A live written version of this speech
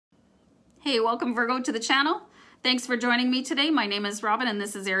Hey, welcome Virgo to the channel. Thanks for joining me today. My name is Robin and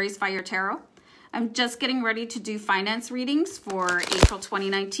this is AriesFireTarot. I'm just getting ready to do finance readings for April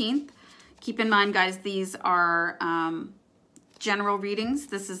 2019. Keep in mind, guys, these are general readings.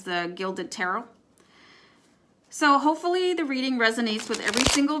 This is the Gilded Tarot. So hopefully the reading resonates with every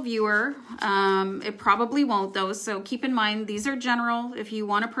single viewer. It probably won't though, so keep in mind these are general. If you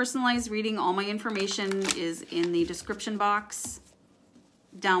want a personalized reading, all my information is in the description box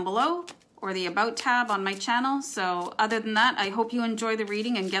down below or the About tab on my channel. So other than that, I hope you enjoy the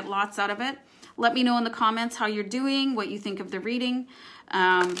reading and get lots out of it. Let me know in the comments how you're doing, what you think of the reading.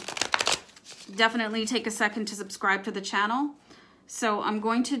 Definitely take a second to subscribe to the channel. So I'm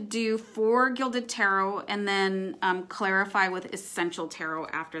going to do 4 Gilded Tarot and then clarify with Essential Tarot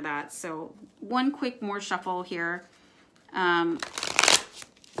after that. So one quick more shuffle here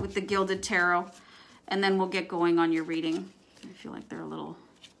with the Gilded Tarot, and then we'll get going on your reading. I feel like they're a little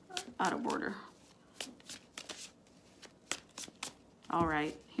out of order. All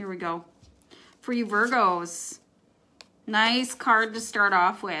right, here we go. For you Virgos, nice card to start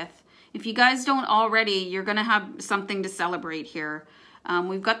off with. If you guys don't already, you're going to have something to celebrate here.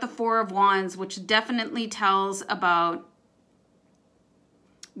 We've got the 4 of Wands, which definitely tells about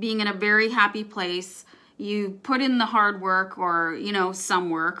being in a very happy place. You put in the hard work or, you know,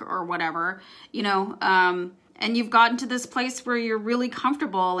 some work or whatever, you know, and you've gotten to this place where you're really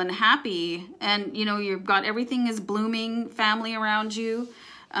comfortable and happy and, you know, you've got everything is blooming, family around you.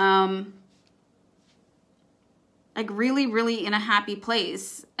 Like really in a happy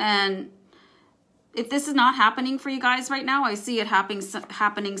place. And if this is not happening for you guys right now, I see it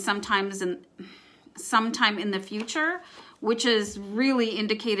happening sometime in the future, which is really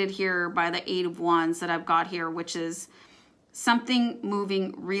indicated here by the 8 of Wands that I've got here, which is something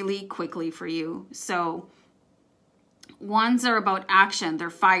moving really quickly for you. So Wands are about action.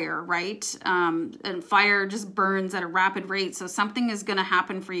 They're fire, right? And fire just burns at a rapid rate. So something is going to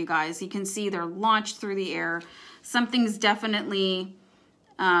happen for you guys. You can see they're launched through the air. Something's definitely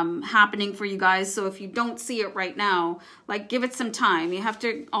happening for you guys. So if you don't see it right now, like, give it some time. You have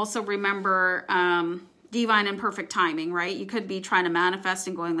to also remember divine and perfect timing, right? You could be trying to manifest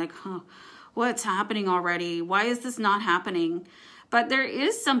and going like, huh, what's happening already? Why is this not happening? But there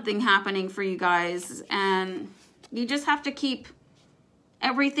is something happening for you guys, and you just have to keep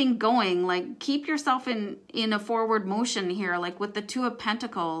everything going. Like, keep yourself in a forward motion here, like with the 2 of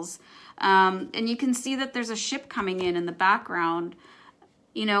Pentacles. And you can see that there's a ship coming in the background,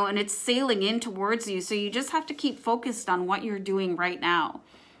 you know, and it's sailing in towards you. So you just have to keep focused on what you're doing right now.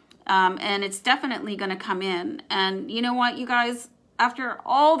 And it's definitely going to come in. And you know what, you guys, after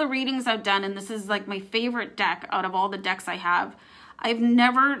all the readings I've done, and this is like my favorite deck out of all the decks I have, I've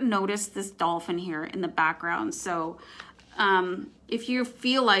never noticed this dolphin here in the background. So if you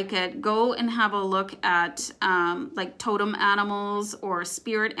feel like it, go and have a look at like totem animals or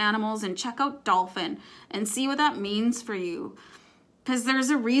spirit animals and check out dolphin and see what that means for you. Because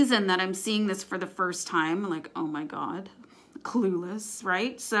there's a reason that I'm seeing this for the first time. Like, oh my God, clueless,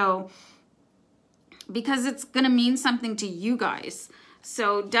 right? So, because it's going to mean something to you guys.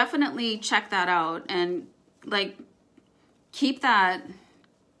 So definitely check that out and like keep on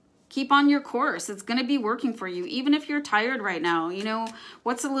your course. It's going to be working for you. Even if you're tired right now, you know,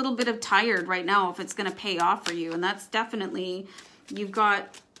 what's a little bit of tired right now if it's going to pay off for you? And that's definitely, you've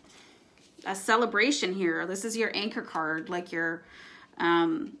got a celebration here. This is your anchor card, like your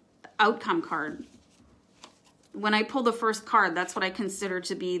outcome card. When I pull the first card, that's what I consider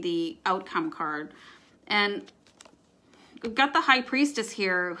to be the outcome card. And we've got the High Priestess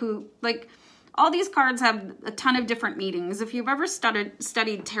here who, like, all these cards have a ton of different meanings. If you've ever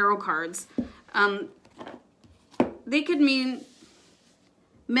studied tarot cards, they could mean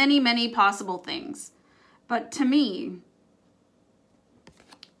many possible things. But to me,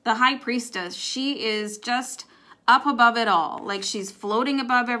 the High Priestess, she is just up above it all. Like, she's floating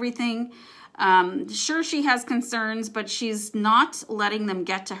above everything. Sure, she has concerns, but she's not letting them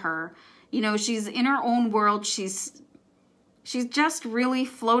get to her. You know, she's in her own world. She's just really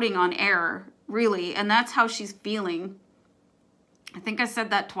floating on air, really, and that's how she's feeling. I think I said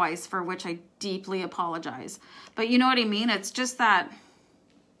that twice, for which I deeply apologize. But you know what I mean? It's just that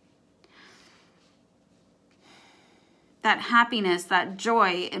happiness, that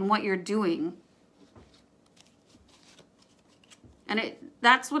joy in what you're doing. And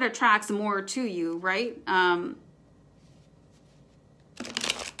that's what attracts more to you, right?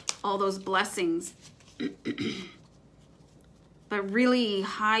 All those blessings. But really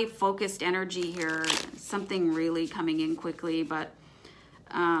high focused energy here, something really coming in quickly. But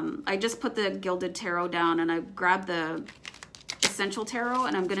I just put the Gilded Tarot down and I grabbed the Essential Tarot,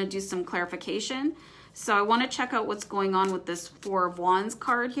 and I'm going to do some clarification. So I want to check out what's going on with this Four of Wands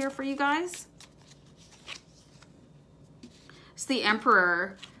card here for you guys. It's the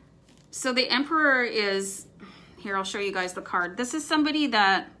Emperor. So the Emperor is, here, I'll show you guys the card. This is somebody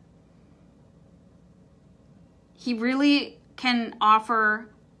that he really can offer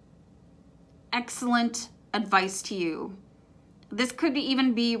excellent advice to you. This could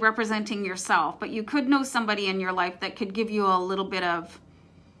even be representing yourself, but you could know somebody in your life that could give you a little bit of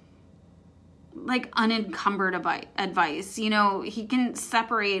like unencumbered advice. You know, he can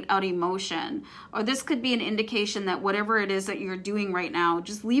separate out emotion, or this could be an indication that whatever it is that you're doing right now,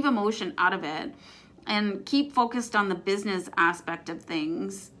 just leave emotion out of it and keep focused on the business aspect of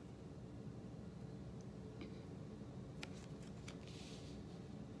things.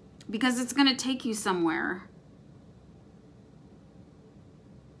 Because it's going to take you somewhere.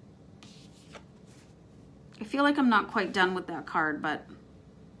 I feel like I'm not quite done with that card, but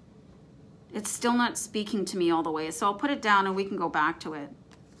it's still not speaking to me all the way. So I'll put it down and we can go back to it.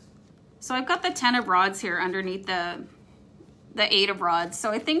 So I've got the 10 of Rods here underneath the 8 of Rods. So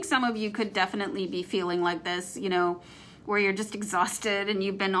I think some of you could definitely be feeling like this, you know, where you're just exhausted and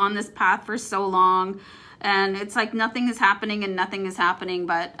you've been on this path for so long and it's like nothing is happening and nothing is happening.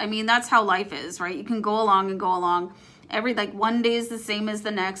 But I mean, that's how life is, right? You can go along and go along. Like one day is the same as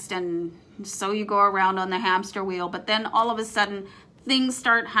the next, and so you go around on the hamster wheel, but then all of a sudden things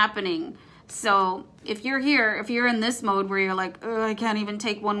start happening. So if you're here, if you're in this mode where you're like, oh, I can't even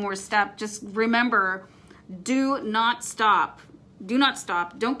take one more step, just remember, do not stop. Do not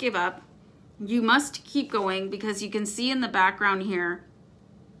stop. Don't give up. You must keep going, because you can see in the background here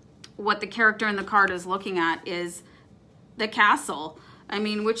what the character in the card is looking at is the castle. I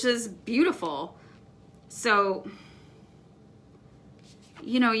mean, which is beautiful. So,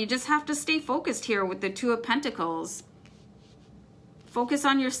 you know, you just have to stay focused here with the 2 of Pentacles. Focus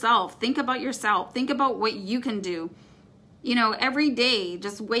on yourself. Think about yourself. Think about what you can do. You know, every day,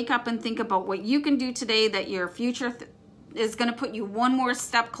 just wake up and think about what you can do today that your future is going to put you one more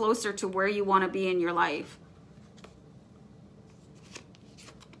step closer to where you want to be in your life.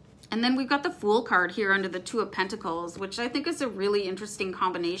 And then we've got the Fool card here under the 2 of Pentacles, which I think is a really interesting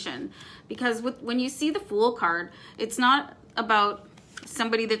combination. Because when you see the Fool card, it's not about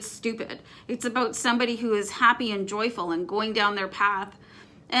somebody that's stupid. It's about somebody who is happy and joyful and going down their path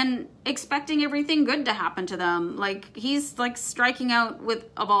and expecting everything good to happen to them. Like, he's like striking out with,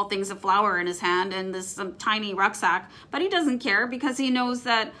 of all things, a flower in his hand and this tiny rucksack, but he doesn't care because he knows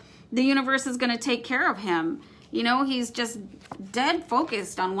that the universe is going to take care of him. You know, he's just dead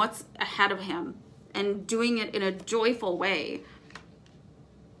focused on what's ahead of him and doing it in a joyful way.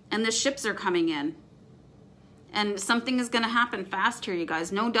 And the ships are coming in. And something is going to happen fast here, you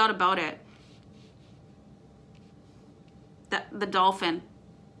guys. No doubt about it. The dolphin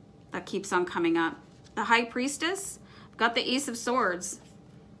that keeps on coming up. The High Priestess. I've got the Ace of Swords.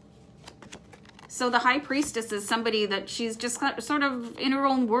 So the High Priestess is somebody that she's just sort of in her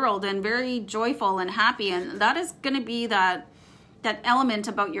own world and very joyful and happy. And that is going to be that element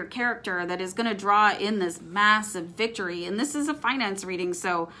about your character that is going to draw in this massive victory. And this is a finance reading.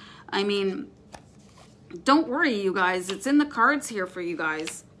 So, I mean, don't worry, you guys. It's in the cards here for you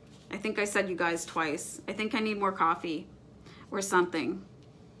guys. I think I said you guys twice. I think I need more coffee or something.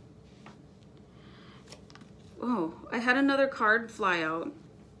 Oh, I had another card fly out.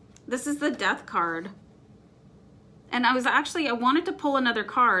 This is the Death card. And I wanted to pull another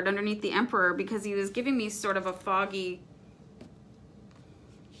card underneath the Emperor because he was giving me sort of a foggy.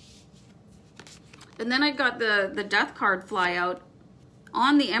 And then I got the Death card fly out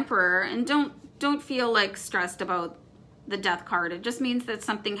on the Emperor. And don't feel like stressed about the Death card. It just means that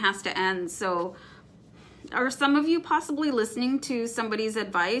something has to end. So are some of you possibly listening to somebody's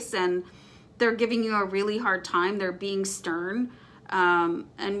advice and they're giving you a really hard time? They're being stern.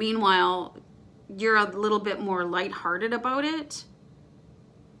 And meanwhile, you're a little bit more lighthearted about it.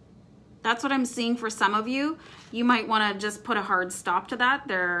 That's what I'm seeing for some of you. You might want to just put a hard stop to that.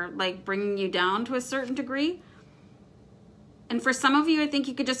 They're like bringing you down to a certain degree. And for some of you, I think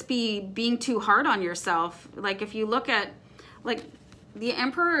you could just be being too hard on yourself. Like if you look at, like, the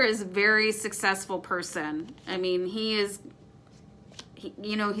Emperor is a very successful person. I mean,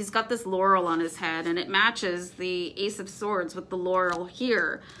 you know, he's got this laurel on his head and it matches the Ace of Swords with the laurel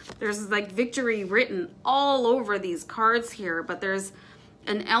here. There's like victory written all over these cards here, but there's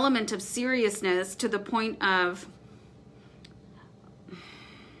an element of seriousness to the point of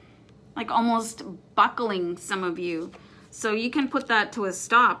like almost buckling some of you. So you can put that to a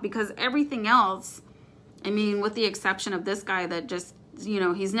stop because everything else, I mean, with the exception of this guy that just, you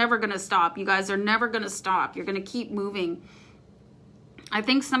know, he's never going to stop. You guys are never going to stop. You're going to keep moving. I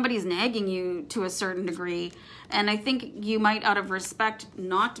think somebody's nagging you to a certain degree. And I think you might, out of respect,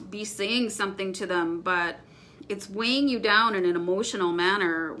 not be saying something to them, but it's weighing you down in an emotional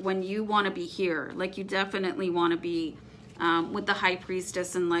manner when you want to be here. Like, you definitely want to be with the High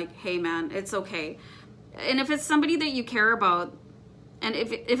Priestess and like, hey man, it's okay. And if it's somebody that you care about, and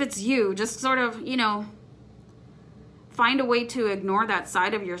if it's you, just sort of, you know, find a way to ignore that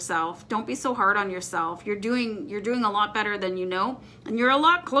side of yourself. Don't be so hard on yourself. You're doing a lot better than you know, and you're a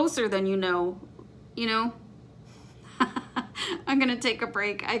lot closer than you know. I'm gonna take a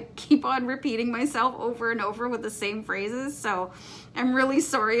break. I keep on repeating myself over and over with the same phrases, so I'm really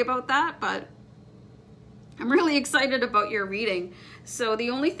sorry about that, but I'm really excited about your reading. So the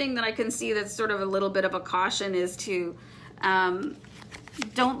only thing that I can see that's sort of a little bit of a caution is to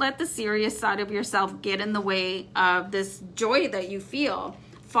don't let the serious side of yourself get in the way of this joy that you feel.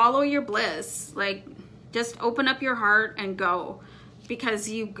 Follow your bliss. Like, just open up your heart and go, because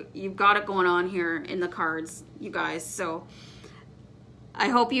you've got it going on here in the cards, you guys. So I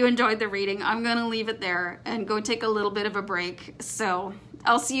hope you enjoyed the reading. I'm gonna leave it there and go take a little bit of a break. So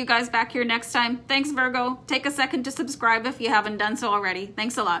I'll see you guys back here next time. Thanks, Virgo. Take a second to subscribe if you haven't done so already.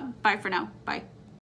 Thanks a lot. Bye for now. Bye.